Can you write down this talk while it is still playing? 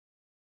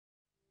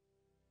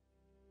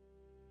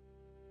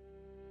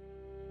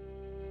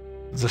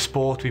The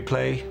sport we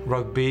play,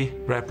 rugby,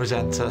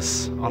 represents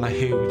us on a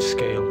huge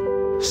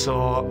scale.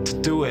 So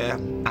to do it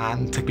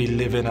and to be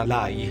living a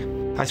lie,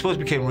 I suppose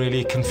became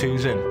really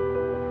confusing.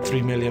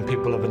 3 million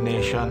people of a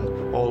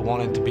nation, all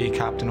wanting to be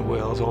captain of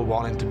Wales, all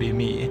wanting to be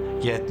me,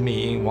 yet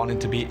me wanting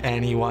to be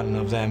any one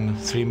of them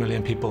 3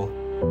 million people.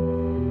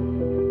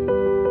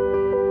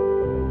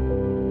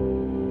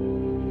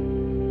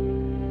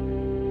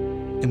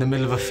 In the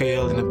middle of a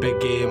field, in a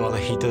big game or the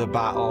heat of the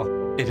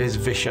battle, it is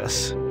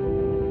vicious.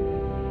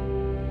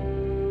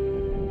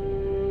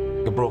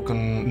 A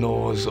broken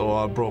nose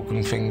or a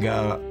broken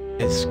finger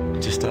is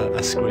just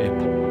a scrape.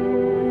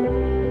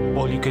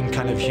 All you can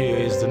kind of hear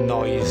is the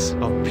noise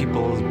of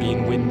people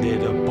being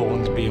winded, of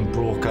bones being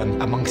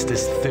broken, amongst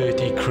this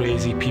 30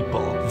 crazy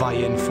people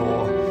vying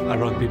for a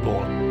rugby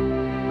ball.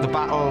 The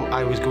battle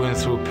I was going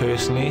through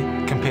personally,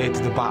 compared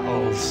to the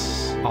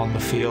battles on the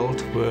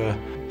field, were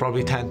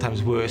probably 10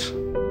 times worse.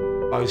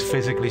 I was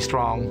physically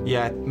strong,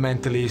 yet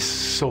mentally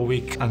so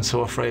weak and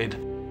so afraid.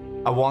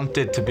 I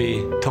wanted to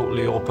be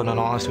totally open and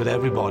honest with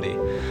everybody,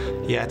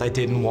 yet I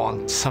didn't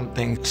want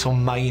something so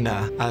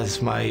minor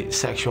as my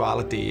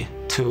sexuality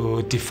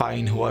to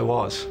define who I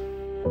was.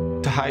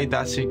 To hide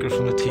that secret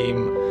from the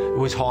team, it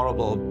was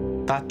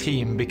horrible. That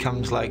team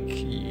becomes like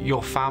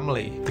your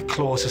family, the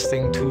closest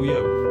thing to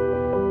you.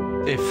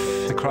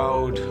 If the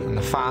crowd and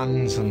the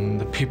fans and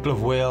the people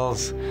of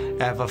Wales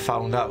ever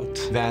found out,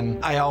 then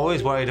I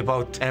always worried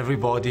about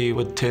everybody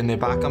would turn their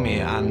back on me,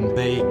 and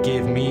they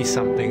gave me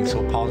something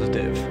so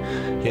positive,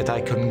 yet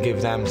I couldn't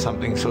give them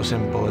something so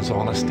simple as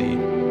honesty.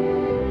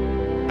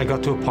 I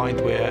got to a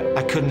point where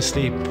I couldn't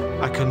sleep,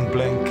 I couldn't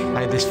blink.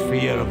 I had this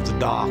fear of the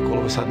dark all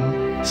of a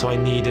sudden, so I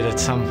needed at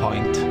some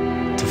point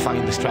to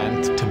find the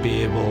strength to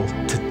be able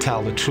to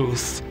tell the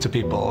truth to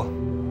people.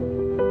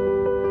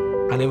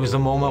 And it was the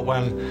moment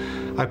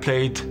when I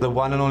played the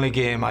one and only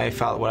game I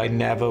felt where I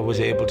never was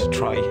able to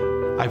try.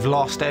 I've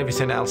lost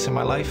everything else in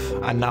my life,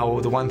 and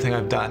now the one thing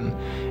I've done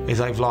is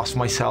I've lost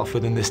myself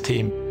within this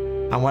team.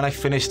 And when I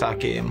finished that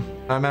game,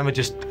 I remember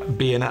just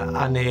being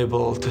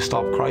unable to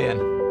stop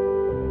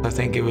crying. I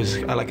think it was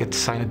like a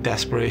sign of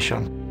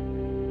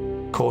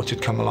desperation. Coach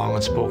had come along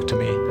and spoke to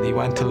me. He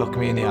went to look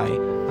me in the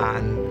eye,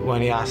 and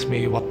when he asked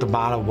me what the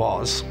matter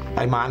was,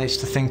 I managed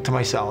to think to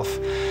myself,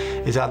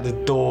 is that the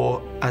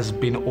door has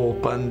been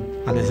opened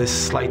and there's this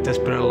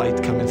slightest bit of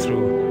light coming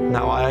through.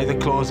 Now I either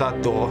close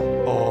that door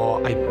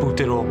or I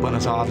boot it open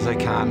as hard as I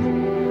can,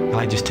 and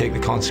I just take the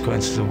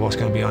consequences of what's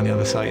going to be on the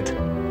other side.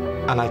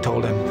 And I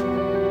told him.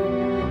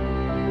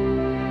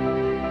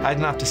 I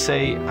didn't have to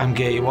say I'm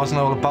gay, it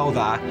wasn't all about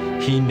that,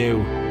 he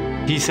knew.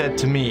 He said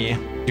to me,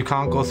 you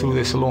can't go through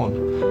this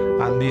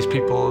alone, and these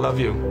people love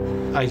you.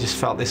 I just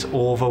felt this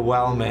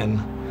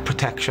overwhelming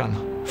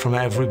protection from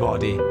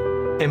everybody.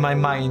 In my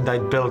mind,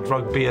 I'd built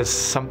rugby as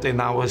something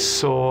that was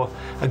so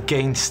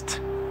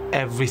against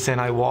everything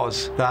I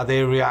was, that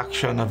their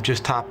reaction of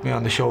just tapping me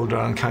on the shoulder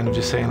and kind of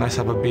just saying, let's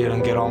have a beer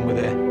and get on with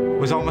it,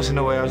 was almost in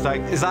a way I was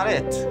like, is that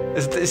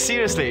it?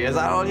 Seriously, is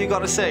that all you got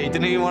to say?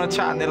 Didn't you want to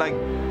chat? And they're like,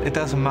 it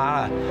doesn't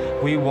matter.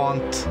 We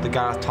want the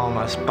Gareth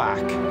Thomas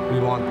back. We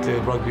want the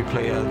rugby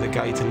player, the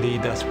guy to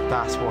lead us.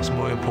 That's what's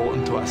more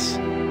important to us.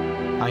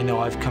 I know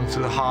I've come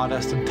through the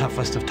hardest and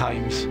toughest of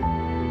times.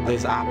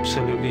 There's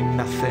absolutely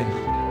nothing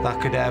that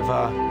could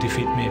ever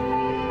defeat me.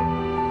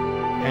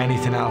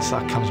 Anything else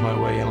that comes my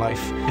way in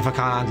life, if I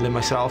can't handle it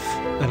myself,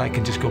 then I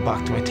can just go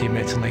back to my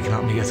teammates and they can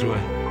help me get through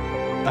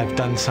it. I've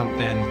done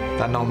something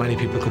that not many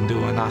people can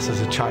do, and that's as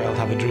a child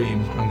have a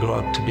dream and grow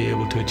up to be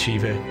able to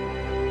achieve it.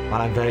 And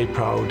I'm very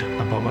proud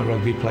about my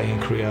rugby playing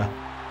career,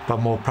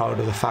 but more proud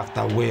of the fact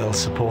that Wales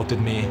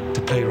supported me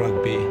to play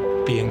rugby,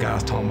 being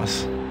Gareth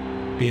Thomas,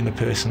 being the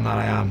person that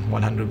I am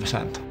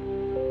 100%.